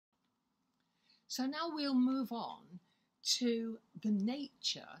So now we'll move on to the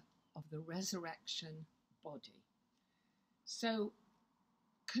nature of the resurrection body. So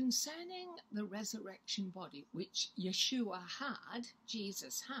concerning the resurrection body, which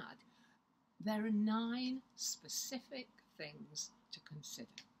Jesus had, there are 9 specific things to consider.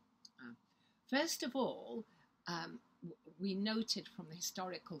 First of all, we noted from the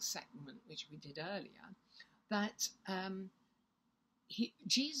historical segment, which we did earlier, that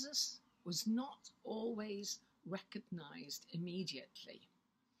Jesus was not always recognized immediately.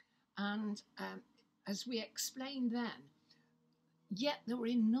 And as we explained then, yet there were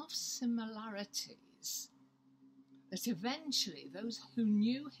enough similarities that eventually those who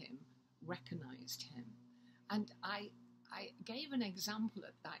knew him recognized him. And I gave an example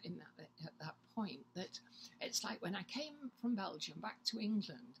at that point, that it's like when I came from Belgium back to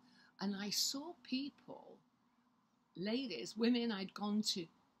England and I saw people, ladies, women I'd gone to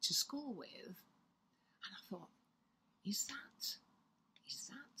school with, and I thought, is that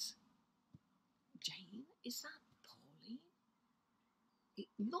Jane? Is that Pauline? It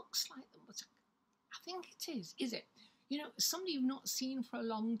looks like them, but I think it is. Is it? You know, somebody you've not seen for a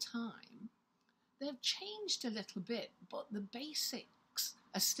long time. They've changed a little bit, but the basics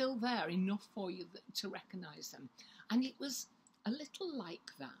are still there enough for you to recognise them. And it was a little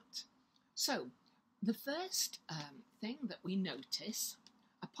like that. So the first thing that we notice,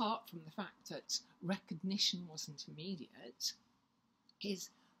 apart from the fact that recognition wasn't immediate, is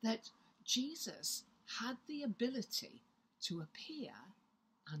that Jesus had the ability to appear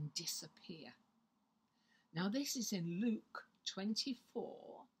and disappear. Now this is in Luke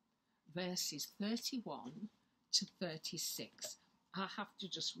 24, verses 31 to 36. I have to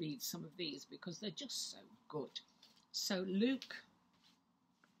just read some of these because they're just so good. So Luke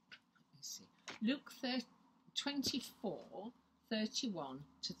 24, 31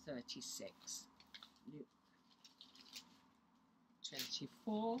 to 36. Luke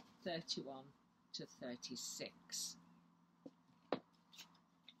 24, 31 to 36.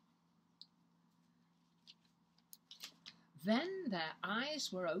 Then their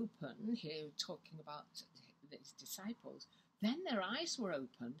eyes were opened, here talking about his disciples, then their eyes were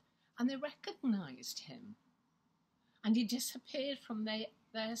opened and they recognized him. And he disappeared from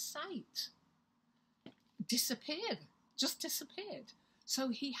their sight. Disappeared, just disappeared. So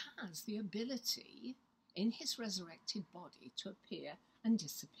he has the ability in his resurrected body to appear and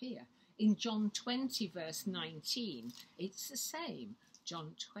disappear. In John 20, verse 19, it's the same.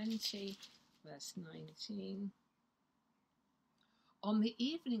 John 20, verse 19. On the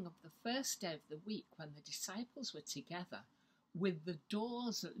evening of the first day of the week, when the disciples were together, with the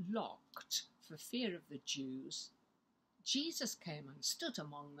doors locked for fear of the Jews, Jesus came and stood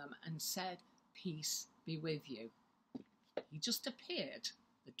among them and said, "Peace be with you." He just appeared.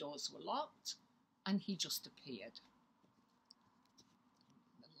 The doors were locked and he just appeared.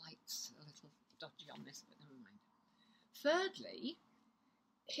 The light's a little dodgy on this, but never mind. Thirdly,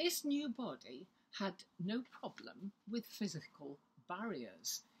 his new body had no problem with physical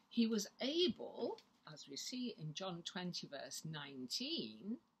barriers. He was able, as we see in John 20, verse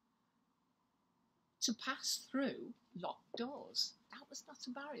 19, to pass through locked doors. That was not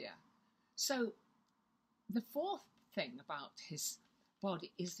a barrier. So the fourth thing about his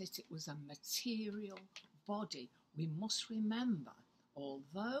body is that it was a material body. We must remember,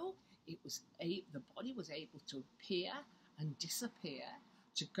 although the body was able to appear and disappear,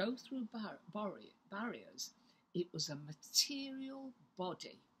 to go through barriers, it was a material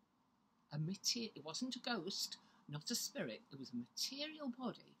body. It wasn't a ghost, not a spirit. It was a material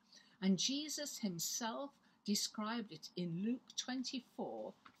body. And Jesus himself described it in Luke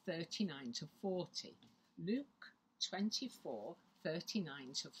 24, 39 to 40. Luke 24,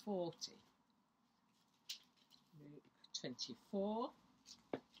 39 to 40. Luke 24,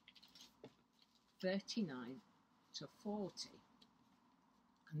 39 to 40.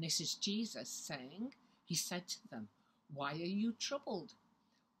 And this is Jesus saying, he said to them, "Why are you troubled?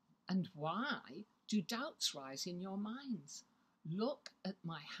 And why do doubts rise in your minds? Look at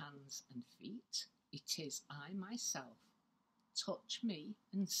my hands and feet. It is I myself. Touch me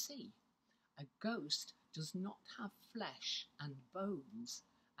and see. A ghost does not have flesh and bones,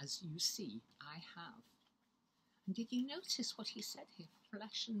 as you see I have." And did you notice what he said here?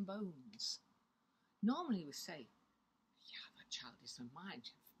 Flesh and bones. Normally we say, "Yeah, that child is of mine,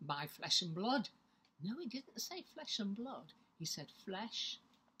 my flesh and blood." No, he didn't say flesh and blood. He said flesh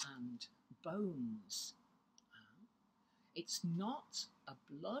and bones. It's not a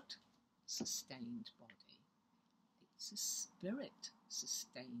blood-sustained body. It's a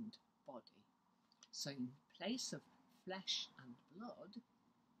spirit-sustained body. So in place of flesh and blood,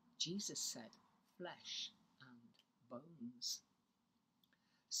 Jesus said flesh and bones.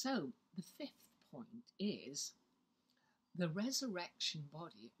 So the fifth point is the resurrection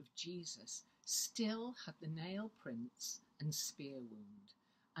body of Jesus still had the nail prints and spear wound.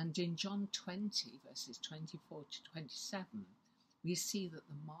 And in John 20, verses 24 to 27, we see that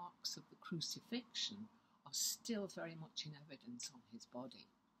the marks of the crucifixion are still very much in evidence on his body.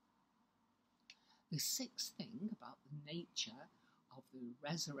 The sixth thing about the nature of the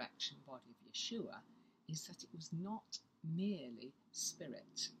resurrection body of Yeshua is that it was not merely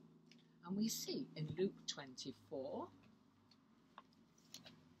spirit. And we see in Luke 24,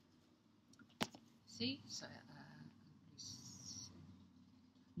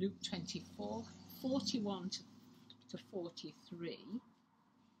 Luke 24, 41 to 43,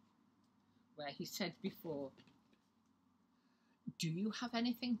 where he said before, "Do you have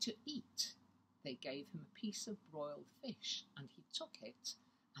anything to eat?" They gave him a piece of broiled fish, and he took it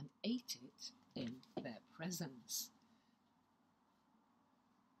and ate it in their presence.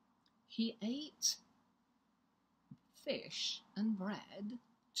 He ate fish and bread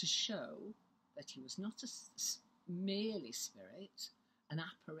to show that he was not merely spirit, an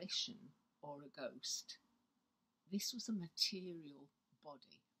apparition, or a ghost. This was a material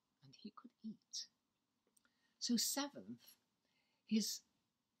body, and he could eat. So seventh, his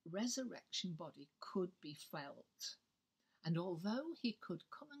resurrection body could be felt. And although he could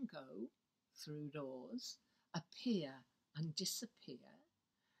come and go through doors, appear and disappear,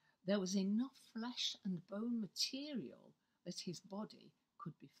 there was enough flesh and bone material that his body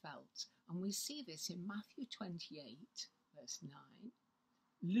could be felt. And we see this in Matthew 28, verse 9,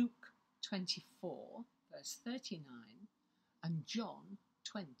 Luke 24, verse 39, and John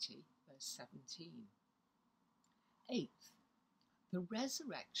 20, verse 17. Eighth, the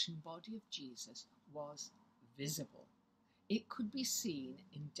resurrection body of Jesus was visible. It could be seen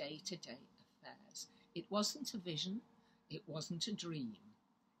in day-to-day affairs. It wasn't a vision, it wasn't a dream.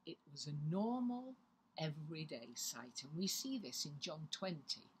 It was a normal, everyday sight. And we see this in John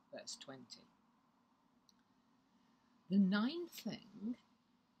 20, verse 20. The ninth thing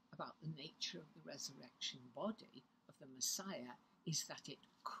about the nature of the resurrection body of the Messiah is that it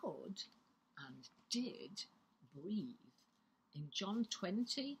could and did breathe. In John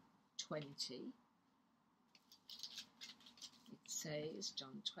 20, 20, it says,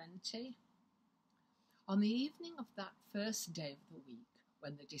 John 20, "On the evening of that first day of the week,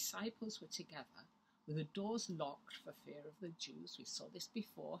 when the disciples were together, with the doors locked for fear of the Jews," we saw this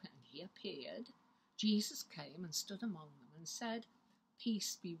before, "and he appeared, Jesus came and stood among them and said,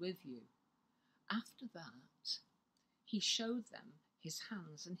 'Peace be with you.' After that, he showed them his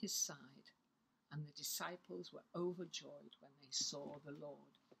hands and his side, and the disciples were overjoyed when they saw the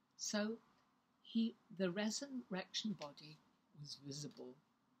Lord." So the resurrection body was visible.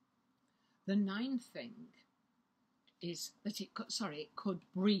 The ninth thing is that it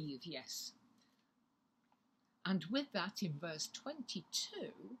could breathe, yes. And with that, in verse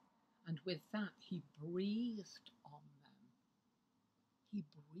 22, and with that, he breathed on them. He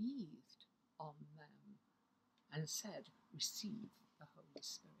breathed on them and said, "Receive the Holy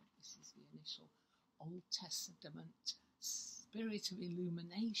Spirit." This is the initial Old Testament spirit of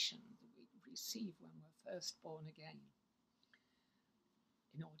illumination that we receive when we're first born again,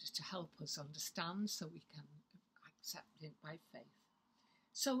 in order to help us understand so we can accept it by faith.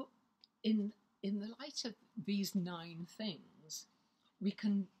 So in the light of these nine things, we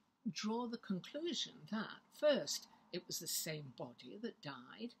can draw the conclusion that, first, it was the same body that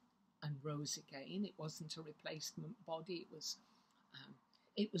died and rose again. It wasn't a replacement body.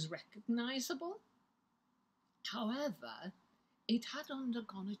 It was recognizable. However, it had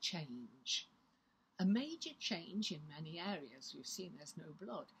undergone a change. A major change in many areas. We've seen there's no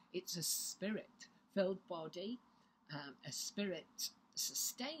blood. It's a spirit-filled body, a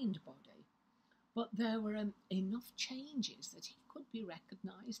spirit-sustained body. But there were enough changes that he could be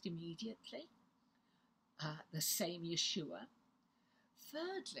recognized immediately. The same Yeshua.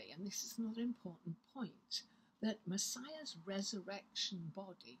 Thirdly, and this is another important point, that Messiah's resurrection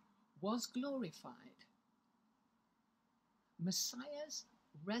body was glorified. Messiah's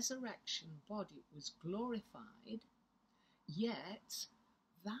resurrection body was glorified, yet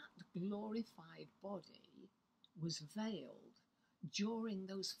that glorified body was veiled during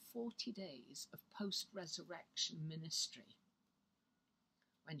those 40 days of post-resurrection ministry.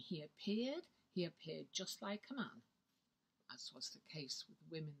 When he appeared just like a man, as was the case with the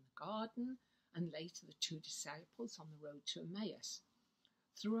women in the garden and later the two disciples on the road to Emmaus.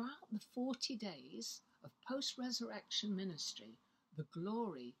 Throughout the 40 days of post-resurrection ministry, the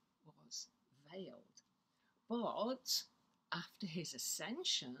glory was veiled. But after his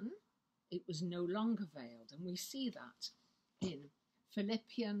ascension it was no longer veiled. And we see that in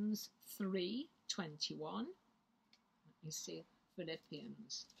Philippians 3:21. Let me see,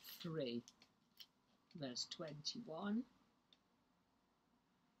 Philippians 3, verse 21.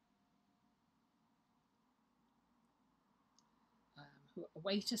 Who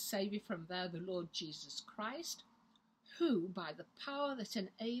await a Saviour from there, the Lord Jesus Christ, who, by the power that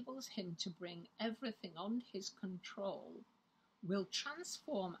enables him to bring everything under his control, will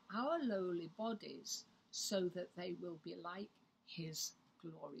transform our lowly bodies so that they will be like his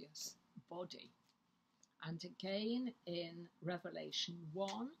glorious body. And again in Revelation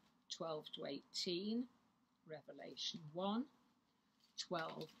 1:12-18, Revelation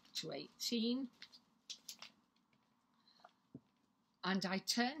 1:12-18. And I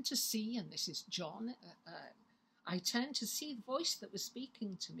turned to see, and this is John, I turned to see the voice that was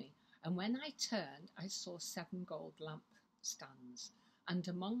speaking to me. And when I turned, I saw 7 gold lampstands. And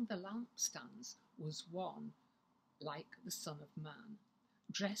among the lampstands was one like the Son of Man,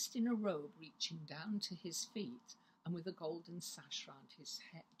 dressed in a robe reaching down to his feet, and with a golden sash round his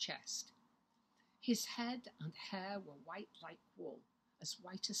chest. His head and hair were white like wool, as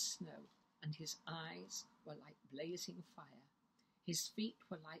white as snow, and his eyes were like blazing fire. His feet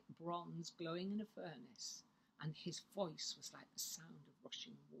were like bronze glowing in a furnace, and his voice was like the sound of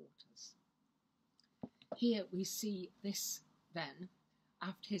rushing waters. Here we see this then,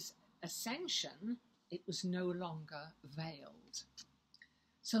 after his ascension, it was no longer veiled.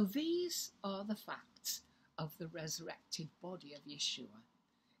 So these are the facts of the resurrected body of Yeshua.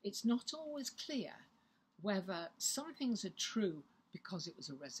 It's not always clear whether some things are true because it was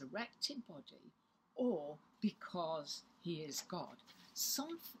a resurrected body or because he is God.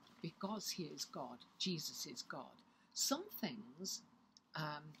 Because he is God, Jesus is God. Some things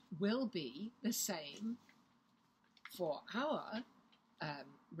will be the same for our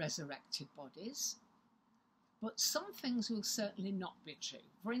resurrected bodies, but some things will certainly not be true.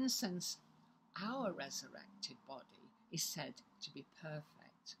 For instance, our resurrected body is said to be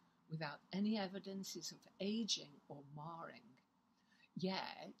perfect, without any evidences of aging or marring.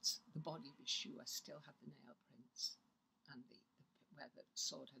 Yet, the body of Yeshua still had the nail prints and where the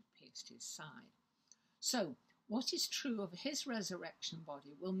sword had pierced his side. So, what is true of his resurrection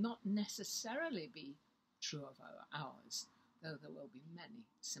body will not necessarily be true of ours, though there will be many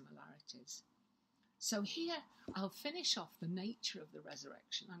similarities. So here I'll finish off the nature of the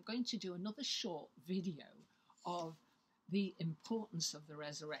resurrection. I'm going to do another short video of the importance of the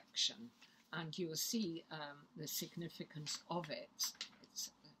resurrection, and you will see the significance of it. It's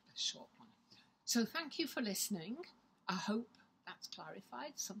a short one. So thank you for listening. I hope that's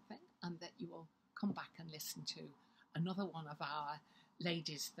clarified something, and that you will come back and listen to another one of our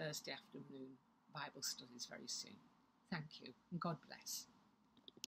Ladies' Thursday afternoon Bible studies very soon. Thank you, and God bless.